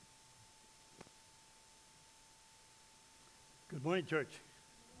Good morning, church.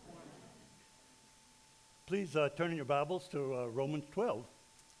 Please turn in your Bibles to Romans 12.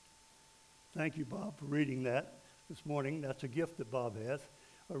 Thank you, Bob, for reading that this morning. That's a gift that Bob has,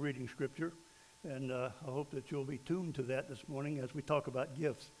 reading Scripture. And I hope that you'll be tuned to that this morning as we talk about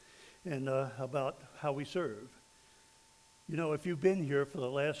gifts and about how we serve. You know, if you've been here for the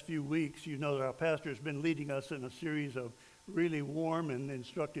last few weeks, you know that our pastor has been leading us in a series of really warm and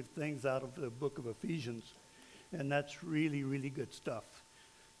instructive things out of the book of Ephesians. And that's really, really good stuff.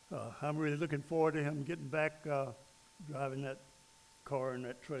 I'm really looking forward to him getting back, driving that car and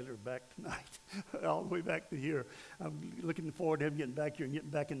that trailer back tonight, all the way back to here. I'm looking forward to him getting back here and getting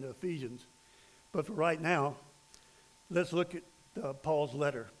back into Ephesians. But for right now, let's look at Paul's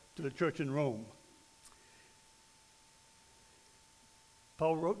letter to the church in Rome.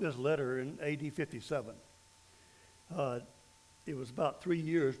 Paul wrote this letter in AD 57. It was about 3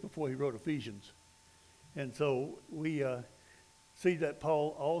 years before he wrote Ephesians. And so we see that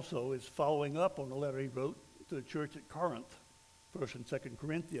Paul also is following up on the letter he wrote to the church at Corinth, 1st and 2nd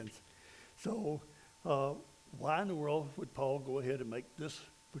Corinthians. So why in the world would Paul go ahead and make this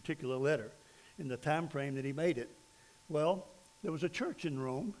particular letter in the time frame that he made it? Well, there was a church in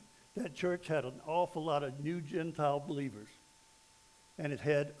Rome. That church had an awful lot of new Gentile believers, and it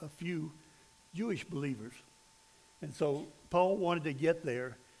had a few Jewish believers. And so Paul wanted to get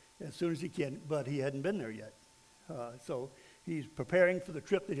there as soon as he can, but he hadn't been there yet. So he's preparing for the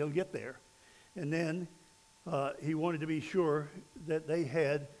trip that he'll get there. And then he wanted to be sure that they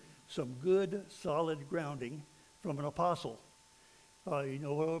had some good, solid grounding from an apostle. You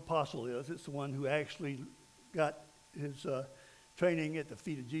know what an apostle is? It's the one who actually got his training at the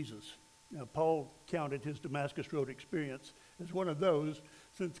feet of Jesus. Now, Paul counted his Damascus Road experience as one of those,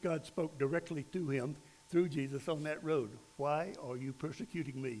 since God spoke directly to him through Jesus on that road. Why are you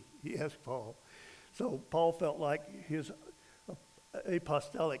persecuting me? He asked Paul. So Paul felt like his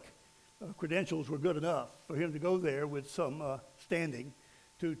apostolic credentials were good enough for him to go there with some standing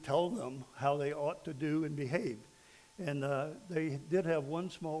to tell them how they ought to do and behave. And they did have one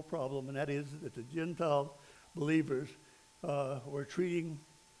small problem, and that is that the Gentile believers were treating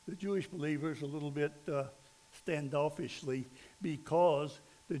the Jewish believers a little bit standoffishly because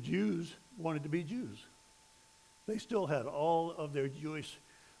the Jews wanted to be Jews. They still had all of their Jewish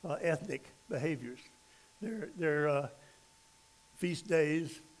ethnic behaviors, their feast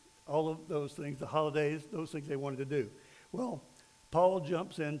days, all of those things, the holidays, those things they wanted to do. Well, Paul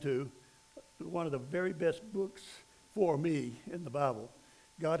jumps into one of the very best books for me in the Bible.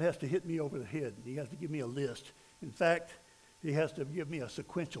 God has to hit me over the head. He has to give me a list. In fact, he has to give me a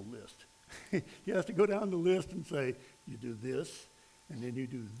sequential list. He has to go down the list and say, you do this, and then you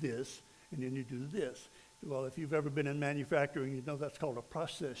do this, and then you do this. Well, if you've ever been in manufacturing, you know that's called a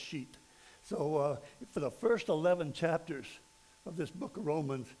process sheet. So for the first 11 chapters of this book of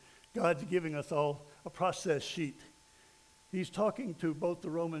Romans, God's giving us all a process sheet. He's talking to both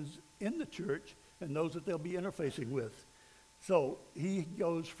the Romans in the church and those that they'll be interfacing with. So he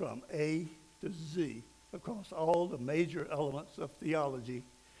goes from A to Z across all the major elements of theology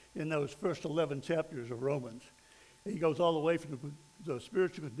in those first 11 chapters of Romans. He goes all the way from the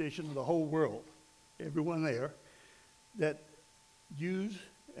spiritual condition of the whole world, everyone there, that Jews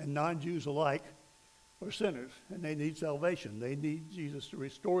and non-Jews alike are sinners, and they need salvation. They need Jesus to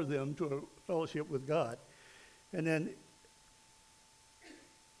restore them to a fellowship with God. And then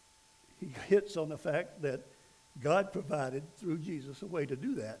he hits on the fact that God provided through Jesus a way to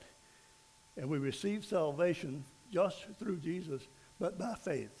do that. And we receive salvation just through Jesus, but by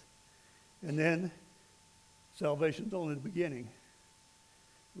faith. And then salvation's only the beginning.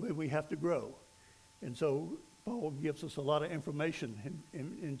 We have to grow. And so Paul gives us a lot of information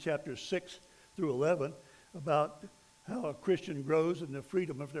in chapters 6 through 11 about how a Christian grows in the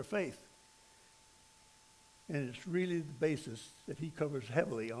freedom of their faith. And it's really the basis that he covers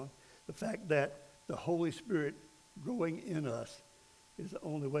heavily on, the fact that the Holy Spirit growing in us is the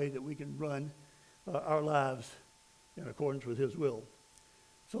only way that we can run our lives in accordance with his will.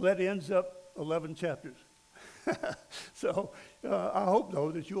 So that ends up 11 chapters. So I hope,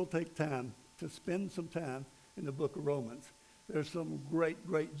 though, that you'll take time to spend some time in the book of Romans. There's some great,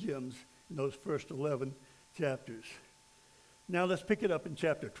 great gems in those first 11 chapters. Now let's pick it up in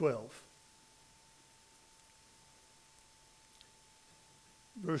chapter 12.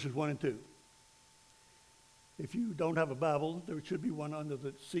 Verses 1 and 2. If you don't have a Bible, there should be one under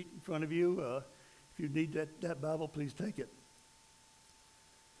the seat in front of you. If you need that Bible, please take it.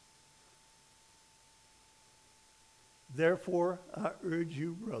 Therefore, I urge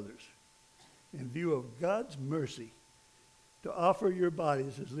you, brothers, in view of God's mercy, to offer your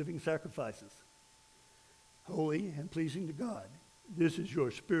bodies as living sacrifices, holy and pleasing to God. This is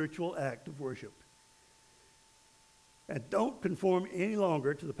your spiritual act of worship. And don't conform any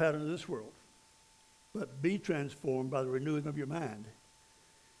longer to the pattern of this world, but be transformed by the renewing of your mind.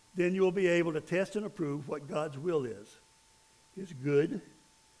 Then you will be able to test and approve what God's will is, his good,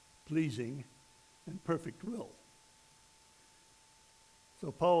 pleasing, and perfect will.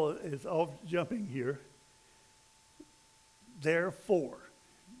 So Paul is off jumping here. Therefore,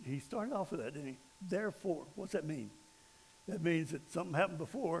 he started off with that, didn't he? Therefore, what's that mean? That means that something happened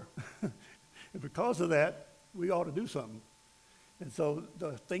before, and because of that, we ought to do something. And so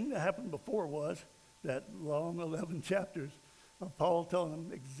the thing that happened before was that long 11 chapters of Paul telling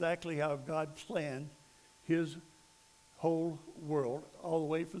them exactly how God planned his whole world, all the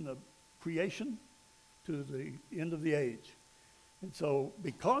way from the creation to the end of the age. And so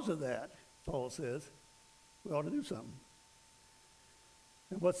because of that, Paul says, we ought to do something.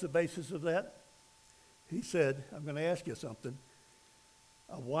 And what's the basis of that? He said, I'm going to ask you something.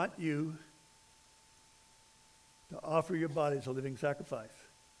 I want you to offer your body as a living sacrifice.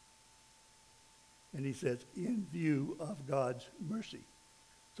 And he says, in view of God's mercy.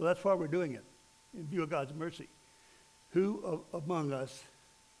 So that's why we're doing it, in view of God's mercy. Who among us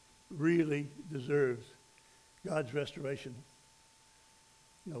really deserves God's restoration?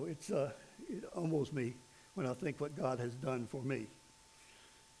 You know, it humbles me when I think what God has done for me.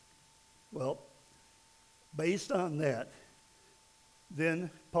 Well, based on that,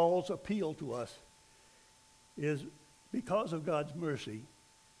 then Paul's appeal to us is because of God's mercy,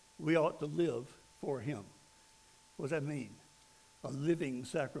 we ought to live for him. What does that mean? A living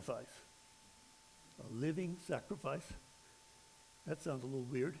sacrifice. A living sacrifice? That sounds a little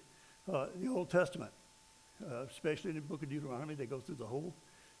weird. The Old Testament, especially in the book of Deuteronomy, they go through the whole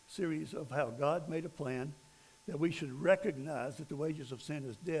series of how God made a plan that we should recognize that the wages of sin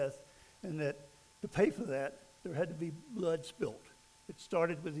is death, and that to pay for that, there had to be blood spilt. It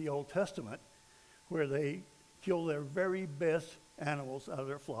started with the Old Testament, where they killed their very best animals out of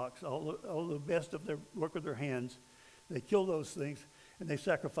their flocks, all the best of their work with their hands. They killed those things, and they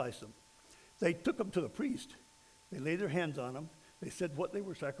sacrificed them. They took them to the priest. They laid their hands on them. They said what they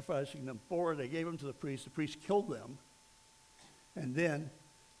were sacrificing them for. They gave them to the priest. The priest killed them, and then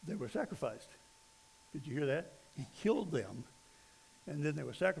they were sacrificed. Did you hear that? He killed them, and then they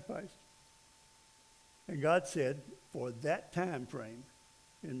were sacrificed. And God said, for that time frame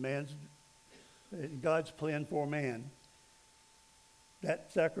in God's plan for man,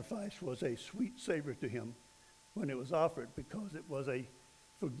 that sacrifice was a sweet savor to him when it was offered, because it was a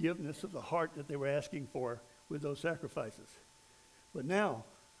forgiveness of the heart that they were asking for with those sacrifices. But now,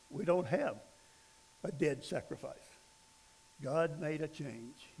 we don't have a dead sacrifice. God made a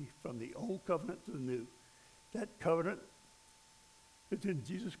change from the old covenant to the new. That covenant is in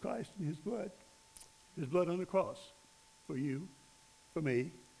Jesus Christ and his blood on the cross for you, for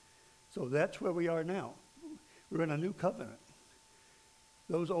me. So that's where we are now. We're in a new covenant.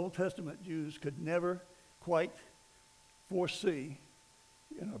 Those Old Testament Jews could never quite foresee,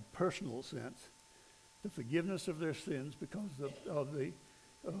 in a personal sense, the forgiveness of their sins because of the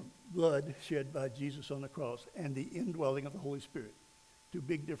blood shed by Jesus on the cross and the indwelling of the Holy Spirit. Two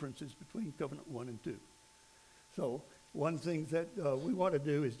big differences between covenant 1 and 2. So one thing that we want to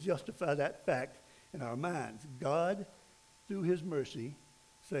do is justify that fact in our minds. God, through his mercy,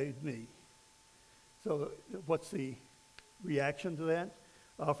 saved me. So what's the reaction to that?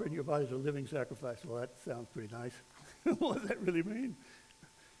 Offering your body as a living sacrifice. Well, that sounds pretty nice. What does that really mean?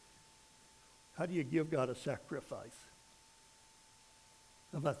 How do you give God a sacrifice?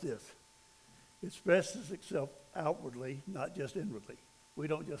 How about this? It expresses itself outwardly, not just inwardly. We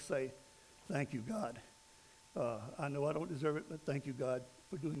don't just say, thank you, God. I know I don't deserve it, but thank you, God,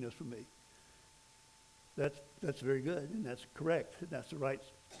 for doing this for me. That's very good, and that's correct, and that's the right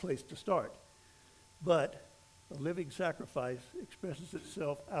place to start. But a living sacrifice expresses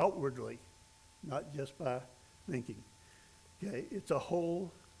itself outwardly, not just by thinking. Okay, it's a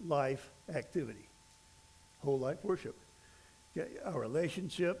whole life activity, whole life worship. Okay, our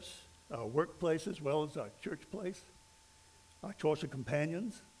relationships, our workplace as well as our church place, our choice of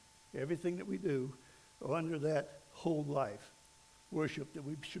companions, everything that we do are under that whole life worship that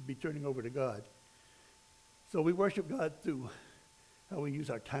we should be turning over to God. So we worship God through how we use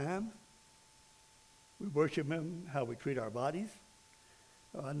our time. We worship him how we treat our bodies.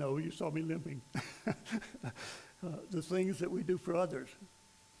 I know you saw me limping. The things that we do for others.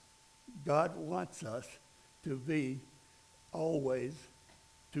 God wants us to be always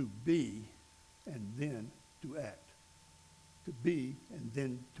to be and then to act. To be and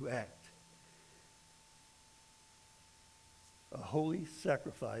then to act. A holy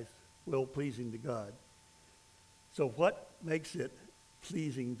sacrifice, well-pleasing to God. So what makes it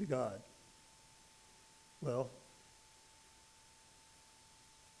pleasing to God? Well,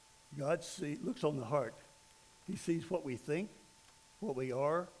 God looks on the heart. He sees what we think, what we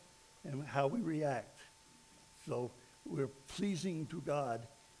are, and how we react. So we're pleasing to God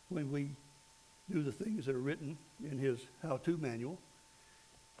when we do the things that are written in his how-to manual.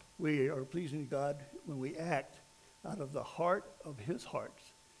 We are pleasing to God when we act out of the heart of his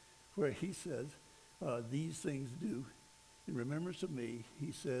hearts, where he says, these things do. In remembrance of me,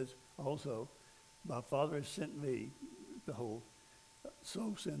 he says also, my Father has sent me, behold,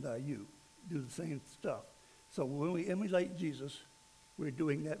 so send I you. Do the same stuff. So when we emulate Jesus, we're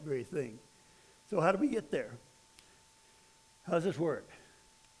doing that very thing. So how do we get there? How does this work?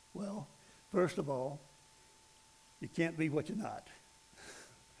 Well, first of all, you can't be what you're not.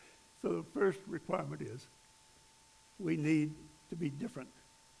 So the first requirement is we need to be different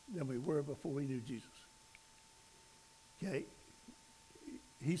than we were before we knew Jesus. Okay?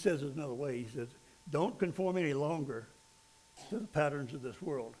 He says it another way. He says, don't conform any longer to the patterns of this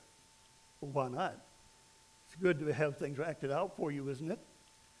world. Well, why not? It's good to have things acted out for you, isn't it?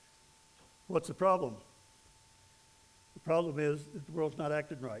 What's the problem? The problem is that the world's not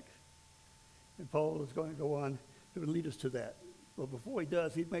acting right. And Paul is going to go on to lead us to that. But before he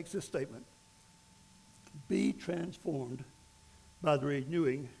does, he makes this statement. Be transformed by the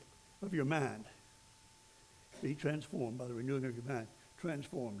renewing of your mind. Be transformed by the renewing of your mind.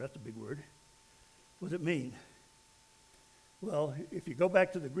 Transformed, that's a big word. What does it mean? Well, if you go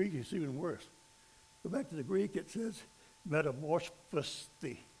back to the Greek, it's even worse. Go back to the Greek, it says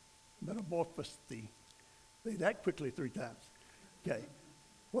metamorphosthi. Metamorphosthi. Say that quickly 3 times. Okay.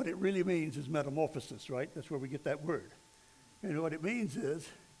 What it really means is metamorphosis, right? That's where we get that word. And what it means is,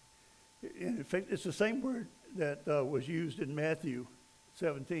 in fact, it's the same word that was used in Matthew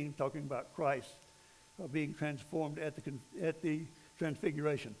 17, talking about Christ being transformed at the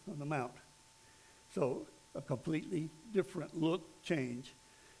transfiguration on the Mount. So a completely different look, change,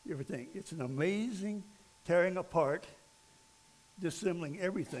 everything. It's an amazing tearing apart, dissembling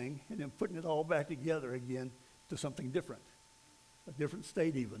everything, and then putting it all back together again to something different, a different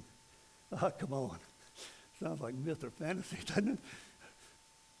state even. Come on. Sounds like myth or fantasy, doesn't it?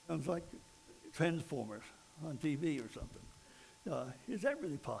 Sounds like Transformers on TV or something. Is that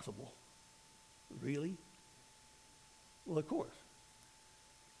really possible? Really? Well, of course.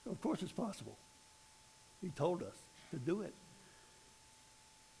 Of course it's possible. He told us to do it.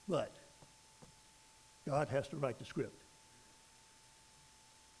 But God has to write the script.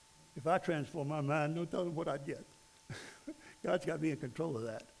 If I transform my mind, no telling what I'd get. God's got to be in control of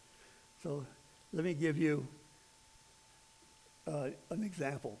that. So let me give you an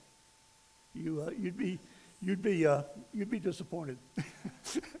example. You'd be disappointed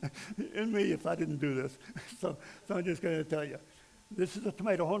in me if I didn't do this. So I'm just going to tell you. This is a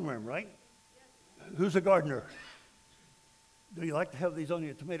tomato hornworm, right? Yes. Who's a gardener? Do you like to have these on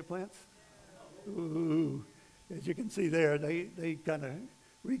your tomato plants? Ooh, as you can see there, they kind of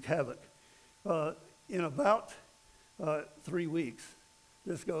wreak havoc. In about 3 weeks,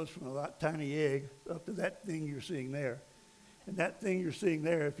 this goes from a tiny egg up to that thing you're seeing there. And that thing you're seeing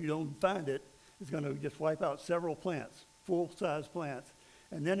there, if you don't find it, is going to just wipe out several plants, full-size plants,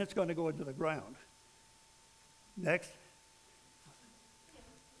 and then it's going to go into the ground. Next.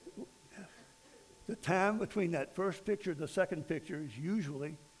 The time between that first picture and the second picture is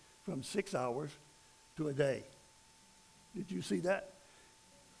usually from 6 hours to a day. Did you see that?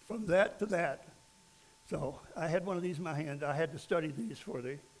 From that to that. So I had one of these in my hand. I had to study these for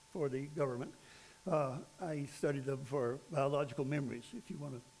the government. I studied them for biological memories. If you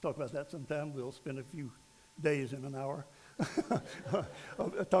want to talk about that sometime, we'll spend a few days in an hour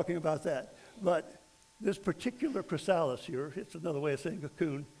talking about that. But this particular chrysalis here, it's another way of saying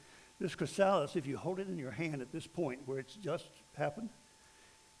cocoon. This chrysalis, if you hold it in your hand at this point where it's just happened,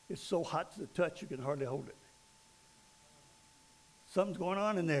 it's so hot to the touch you can hardly hold it. Something's going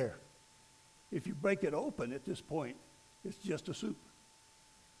on in there. If you break it open at this point, it's just a soup.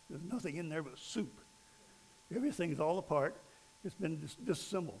 There's nothing in there but soup. Everything's all apart. It's been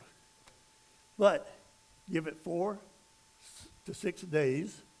disassembled. But give it 4 to 6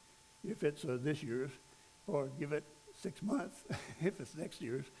 days if it's this year's, or give it 6 months if it's next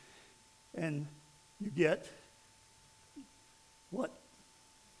year's, and you get what?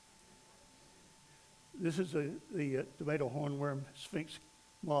 This is the tomato hornworm sphinx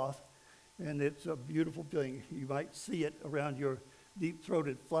moth, and it's a beautiful thing. You might see it around your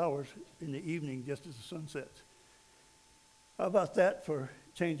deep-throated flowers in the evening just as the sun sets. How about that for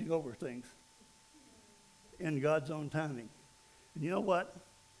changing over things in God's own timing? And you know what?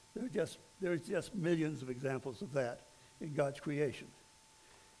 There's just millions of examples of that in God's creation.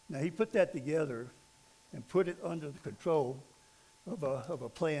 Now, he put that together and put it under the control of a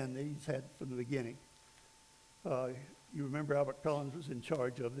plan that he's had from the beginning. You remember Albert Collins was in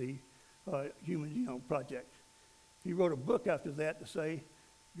charge of the Human Genome Project. He wrote a book after that to say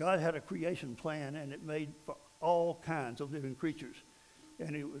God had a creation plan, and it made for all kinds of living creatures.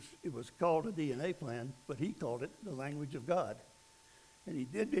 And it was called a DNA plan, but he called it the language of God. And he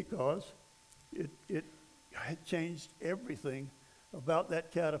did because it had changed everything about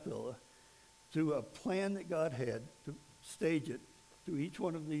that caterpillar to a plan that God had to stage it to each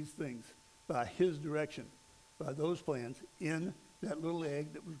one of these things by his direction, by those plans in that little egg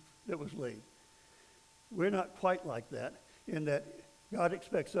that was laid. We're not quite like that in that God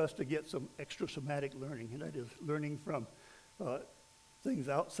expects us to get some extrasomatic learning, and that is learning from things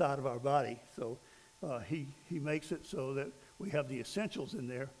outside of our body. So he makes it so that we have the essentials in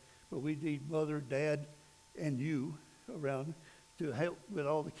there, but we need mother, dad, and you around to help with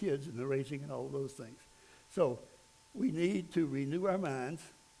all the kids and the raising and all of those things. So we need to renew our minds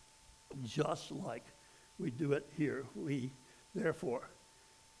just like we do it here. Therefore,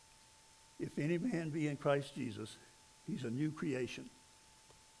 if any man be in Christ Jesus, he's a new creation.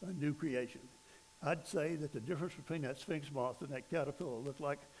 A new creation. I'd say that the difference between that sphinx moth and that caterpillar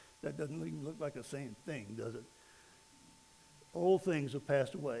that doesn't even look like the same thing, does it? Old things have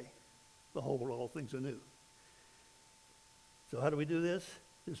passed away. Behold, all things are new. So how do we do this?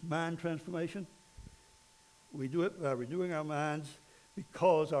 This mind transformation? We do it by renewing our minds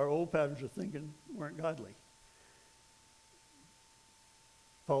because our old patterns of thinking weren't godly.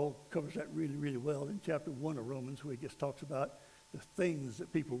 Paul covers that really, really well in chapter 1 of Romans, where he just talks about the things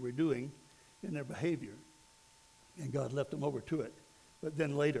that people were doing in their behavior, and God left them over to it. But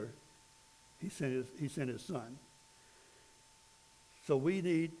then later, he sent his son. So we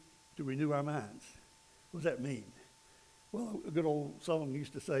need to renew our minds. What does that mean? Well, a good old song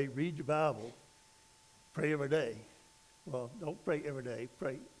used to say, read your Bible, pray every day. Well, don't pray every day,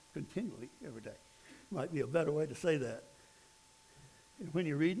 pray continually every day. Might be a better way to say that. And when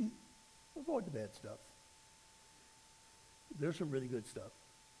you're reading, avoid the bad stuff. There's some really good stuff.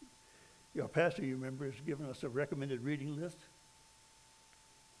 Our pastor, you remember, has given us a recommended reading list.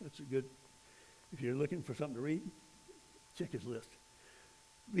 That's a good, if you're looking for something to read, check his list.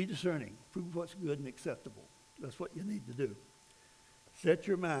 Be discerning. Prove what's good and acceptable. That's what you need to do. Set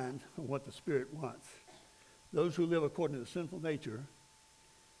your mind on what the Spirit wants. Those who live according to the sinful nature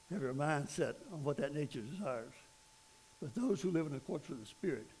have their mind set on what that nature desires. But those who live in accordance with the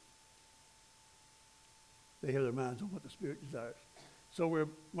Spirit, they have their minds on what the Spirit desires. So we're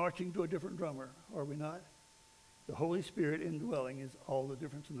marching to a different drummer, are we not? The Holy Spirit indwelling is all the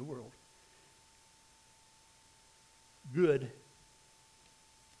difference in the world. Good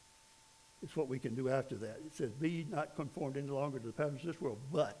is what we can do after that. It says, be ye not conformed any longer to the patterns of this world,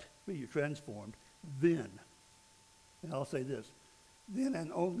 but be ye transformed. Then, and I'll say this, then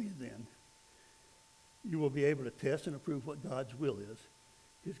and only then, you will be able to test and approve what God's will is,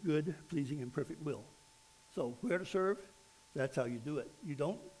 his good, pleasing, and perfect will. So where to serve? That's how you do it. You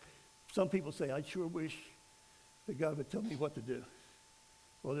don't, some people say, I sure wish that God would tell me what to do.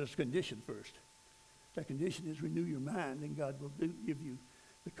 Well, there's a condition first. That condition is renew your mind, and God will give you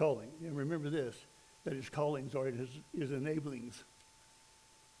the calling. And remember this, that his callings are his enablings.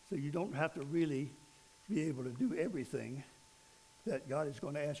 So you don't have to really be able to do everything that God is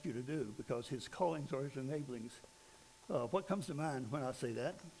going to ask you to do, because his callings are his enablings. What comes to mind when I say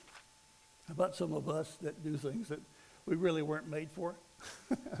that? How about some of us that do things that we really weren't made for?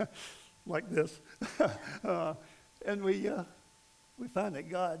 Like this. And we find that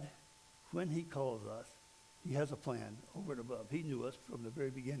God, when he calls us, he has a plan over and above. He knew us from the very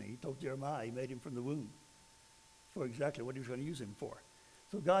beginning. He told Jeremiah he made him from the womb for exactly what he was going to use him for.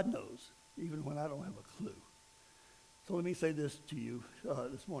 So God knows, even when I don't have a clue. So let me say this to you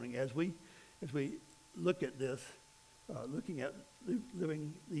this morning. As we look at this, looking at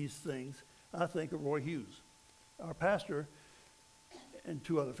living these things, I think of Roy Hughes. Our pastor and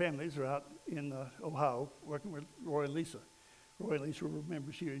two other families are out in Ohio working with Roy and Lisa. Roy and Lisa were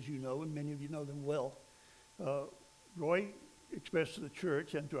members here, as you know, and many of you know them well. Roy expressed to the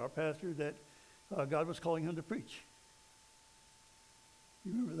church and to our pastor that God was calling him to preach.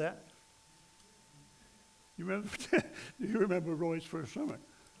 You remember that? Do you remember Roy's first sermon?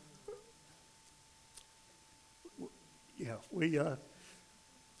 Yeah, we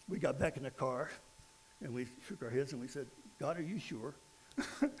got back in the car and we shook our heads and we said, God, are you sure?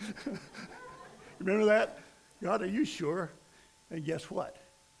 Remember that? God, are you sure? And guess what?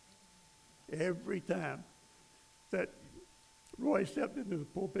 Every time that Roy stepped into the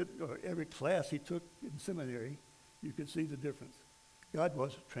pulpit, or every class he took in seminary, you could see the difference. God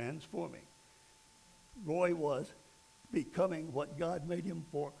was transforming. Roy was becoming what God made him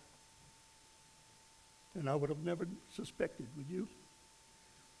for. And I would have never suspected, would you?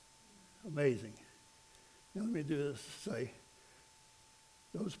 Amazing. Now let me do this, say,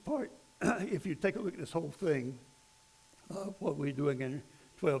 those part, if you take a look at this whole thing, what we're doing in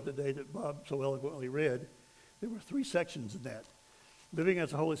 12 today that Bob so eloquently read, there were 3 sections in that. Living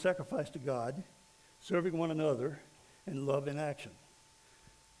as a holy sacrifice to God, serving one another, and love in action.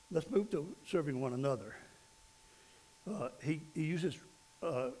 Let's move to serving one another. He uses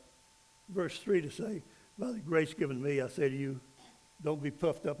verse 3 to say, by the grace given me, I say to you, don't be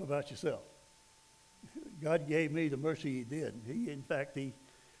puffed up about yourself. God gave me the mercy he did. In fact, he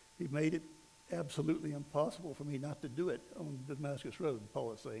made it absolutely impossible for me not to do it on the Damascus Road,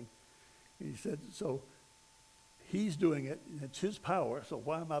 Paul is saying. And he said, so he's doing it, and it's his power, so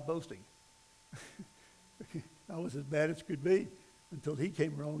why am I boasting? I was as bad as could be until he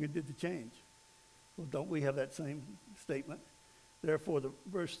came along and did the change. Well, don't we have that same statement? Therefore, the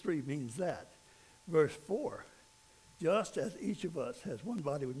verse 3 means that. Verse 4, just as each of us has one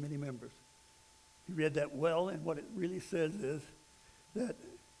body with many members. He read that well, and what it really says is that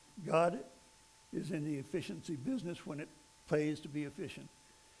God is in the efficiency business when it pays to be efficient.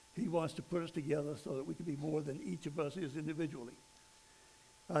 He wants to put us together so that we can be more than each of us is individually.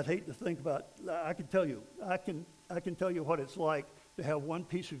 I'd hate to think about, I can tell you what it's like to have one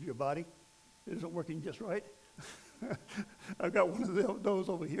piece of your body that isn't working just right. I've got one of those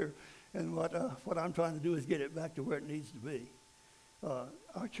over here, and what I'm trying to do is get it back to where it needs to be.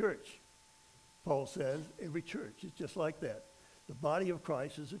 Our church, Paul says, every church is just like that. The body of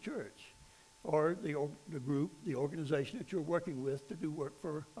Christ is a church, or the group, the organization that you're working with to do work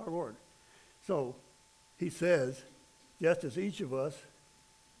for our Lord. So he says, just as each of us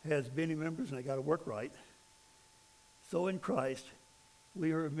has many members and they got to work right, so in Christ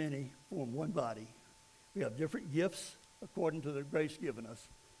we are many, form one body. We have different gifts according to the grace given us.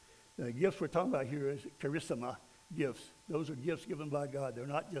 The gifts we're talking about here is charisma gifts. Those are gifts given by God. They're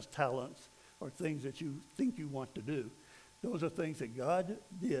not just talents or things that you think you want to do. Those are things that God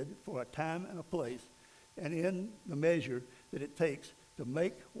did for a time and a place, and in the measure that it takes to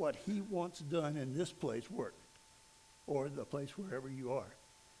make what he wants done in this place work, or the place wherever you are.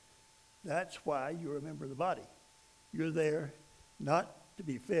 That's why you're a member of the body. You're there not to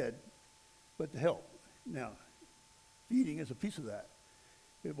be fed, but to help. Now, feeding is a piece of that.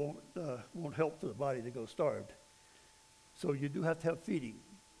 It won't help for the body to go starved. So you do have to have feeding.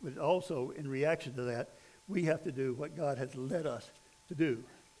 But also, in reaction to that, we have to do what God has led us to do.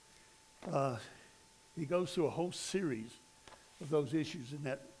 He goes through a whole series of those issues in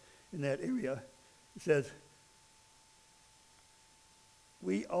that area. It says,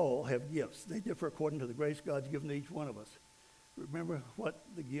 we all have gifts. They differ according to the grace God's given to each one of us. Remember what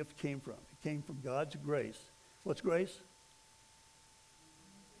the gift came from. It came from God's grace. What's grace?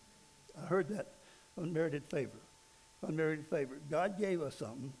 I heard that. Unmerited favor. Unmerited favor. God gave us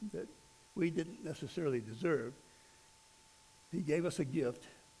something that we didn't necessarily deserve. He gave us a gift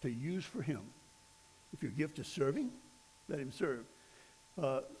to use for him. If your gift is serving, let him serve.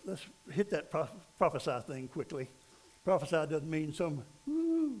 Let's hit that prophesy thing quickly. Prophesy doesn't mean some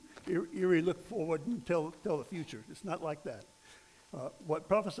eerie look forward and tell the future. It's not like that. What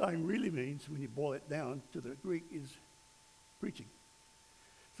prophesying really means, when you boil it down to the Greek, is preaching.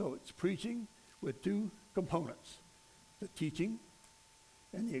 So it's preaching with 2 components, the teaching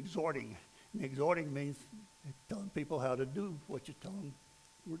and the exhorting. And the exhorting means telling people how to do what you tell them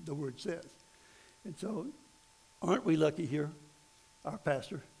the word says. And so, aren't we lucky here? Our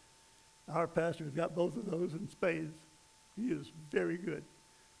pastor has got both of those in spades. He is very good.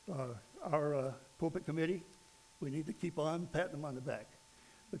 Our pulpit committee, we need to keep on patting them on the back,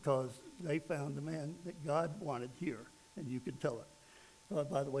 because they found the man that God wanted here, and you can tell it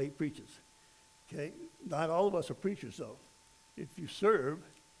by the way he preaches. Okay, not all of us are preachers, though. If you serve,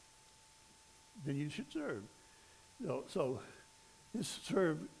 then you should serve. So this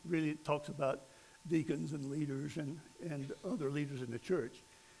serve really talks about deacons and leaders and other leaders in the church.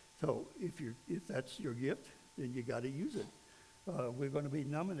 So if that's your gift, then you got to use it. We're going to be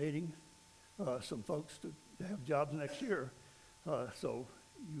nominating some folks to have jobs next year. So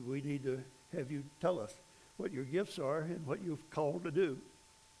we need to have you tell us what your gifts are and what you're called to do.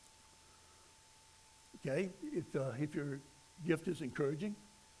 Okay? If your gift is encouraging,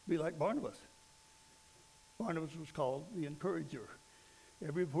 be like Barnabas. Barnabas was called the encourager.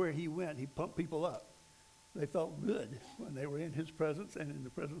 Everywhere he went, he pumped people up. They felt good when they were in his presence and in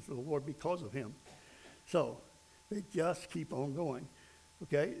the presence of the Lord because of him. So They just keep on going.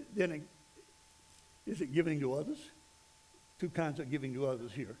 Okay? Then is it giving to others? Two kinds of giving to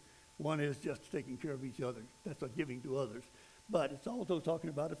others here. One is just taking care of each other. That's a giving to others. But it's also talking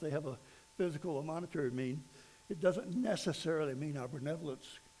about if they have a physical or monetary mean, it doesn't necessarily mean our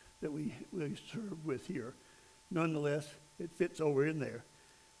benevolence that we serve with here. Nonetheless, it fits over in there.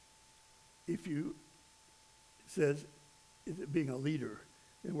 If you, it says, is it being a leader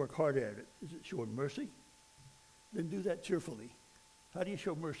and work hard at it? Is it showing mercy? Then do that cheerfully. How do you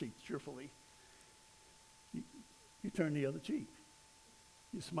show mercy cheerfully? You turn the other cheek.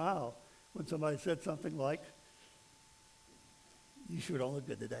 You smile when somebody said something like, "You sure don't look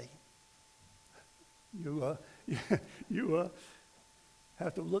good today." You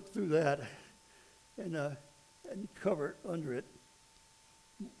have to look through that and cover under it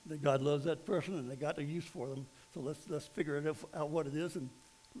that God loves that person and they got a use for them. So let's figure it out what it is and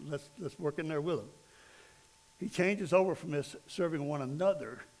let's work in there with them. He changes over from this serving one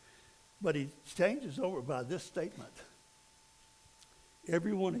another, but he changes over by this statement.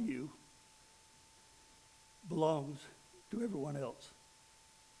 Every one of you belongs to everyone else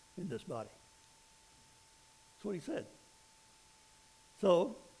in this body. That's what he said.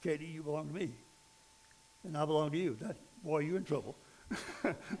 So, Katie, you belong to me, and I belong to you. Boy, you're in trouble.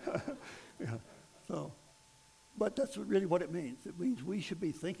 Yeah. So, but that's really what it means. It means we should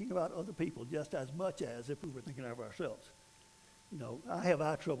be thinking about other people just as much as if we were thinking of ourselves. You know, I have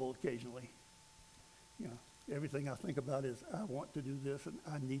eye trouble occasionally. You know, everything I think about is I want to do this and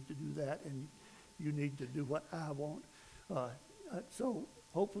I need to do that and you need to do what I want. So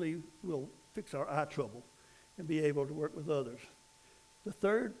hopefully we'll fix our eye trouble and be able to work with others. The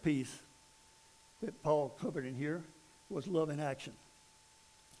third piece that Paul covered in here was love in action.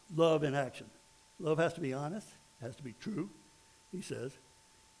 Love in action. Love has to be honest, has to be true, he says.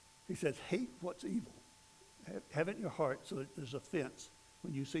 He says, hate what's evil. Have it in your heart so that there's offense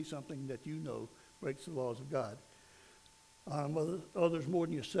when you see something that you know breaks the laws of God. Others more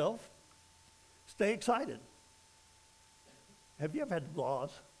than yourself. Stay excited. Have you ever had blahs?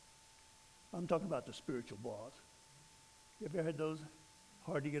 I'm talking about the spiritual blahs. You ever had those?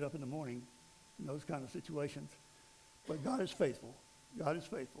 Hard to get up in the morning in those kind of situations. But God is faithful. God is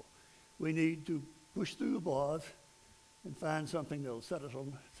faithful. We need to push through the blahs and find something that will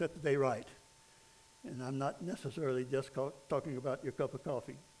set the day right. And I'm not necessarily just talking about your cup of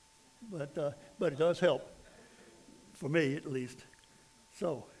coffee, but it does help, for me at least.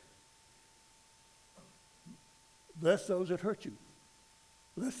 So, bless those that hurt you.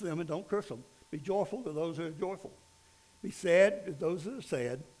 Bless them and don't curse them. Be joyful to those that are joyful. Be sad to those that are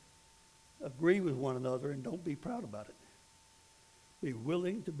sad. Agree with one another and don't be proud about it. Be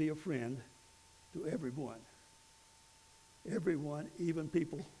willing to be a friend to everyone. Everyone, even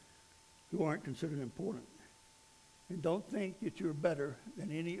people who aren't considered important. And don't think that you're better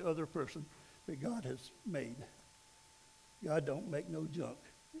than any other person that God has made. God don't make no junk.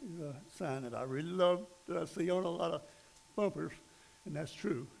 It's a sign that I really love that I see on a lot of bumpers, and that's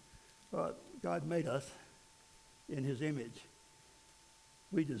true. God made us in his image.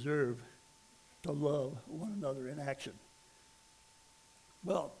 We deserve to love one another in action.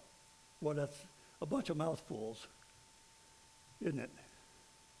 Well, that's a bunch of mouthfuls, isn't it?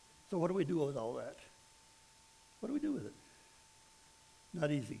 So what do we do with all that? What do we do with it?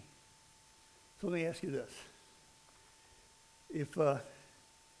 Not easy. So let me ask you this.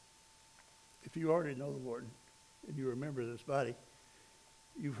 If you already know the Lord and you remember this body,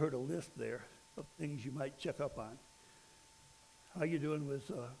 you've heard a list there of things you might check up on. How you doing with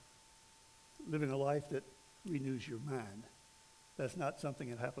living a life that renews your mind? That's not something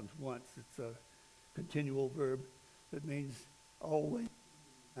that happens once. It's a continual verb that means always.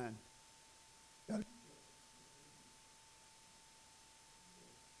 And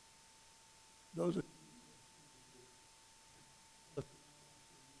those are the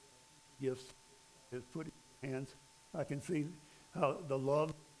gifts is put in your hands. I can see how the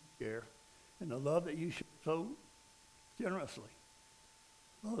love you share and the love that you show so generously.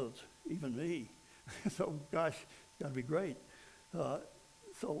 Others, even me. So, gosh, it's got to be great.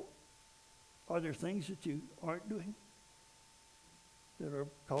 So, are there things that you aren't doing that are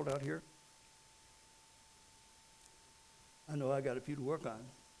called out here? I know I got a few to work on.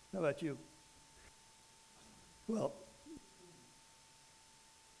 How about you? Well,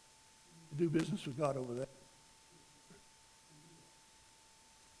 do business with God over there.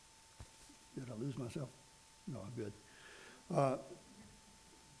 Did I lose myself? No, I'm good.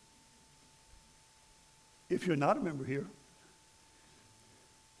 If you're not a member here,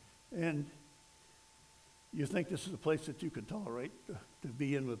 and you think this is a place that you can tolerate to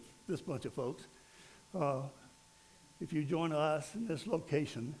be in with this bunch of folks, if you join us in this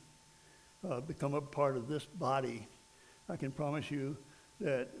location, become a part of this body, I can promise you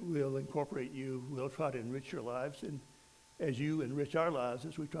that we'll incorporate you. We'll try to enrich your lives, and as you enrich our lives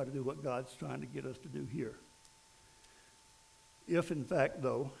as we try to do what God's trying to get us to do here. If, in fact,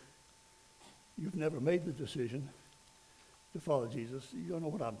 though, you've never made the decision to follow Jesus, you don't know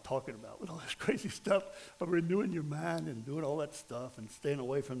what I'm talking about with all this crazy stuff of renewing your mind and doing all that stuff and staying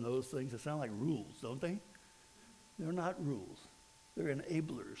away from those things that sound like rules, don't they? They're not rules. They're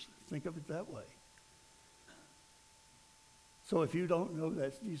enablers. Think of it that way. So if you don't know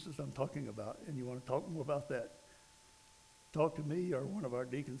that's Jesus I'm talking about and you want to talk more about that, talk to me or one of our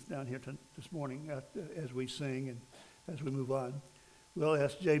deacons down here this morning as we sing and as we move on. We'll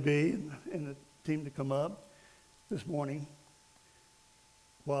ask JB and the team to come up this morning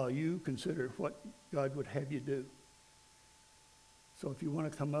while you consider what God would have you do. So if you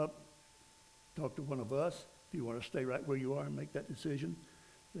want to come up, talk to one of us. If you want to stay right where you are and make that decision,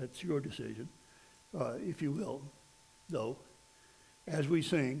 that's your decision. If you will, though, as we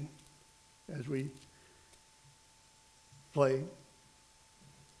sing, as we play,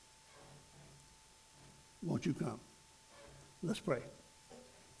 won't you come? Let's pray.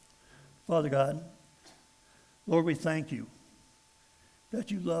 Father God, Lord, we thank you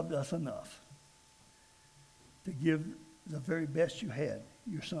that you loved us enough to give the very best you had,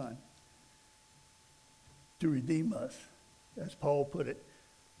 your Son, to redeem us. As Paul put it,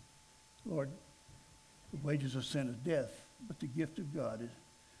 Lord, the wages of sin is death, but the gift of God is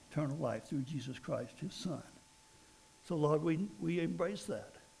eternal life through Jesus Christ, his Son. So, Lord, we embrace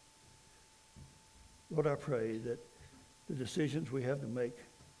that. Lord, I pray that the decisions we have to make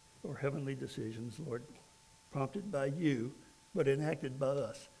are heavenly decisions, Lord, prompted by you, but enacted by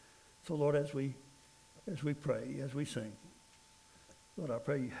us. So, Lord, as we pray, as we sing, Lord, I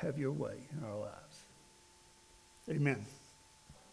pray you have your way in our lives. Amen.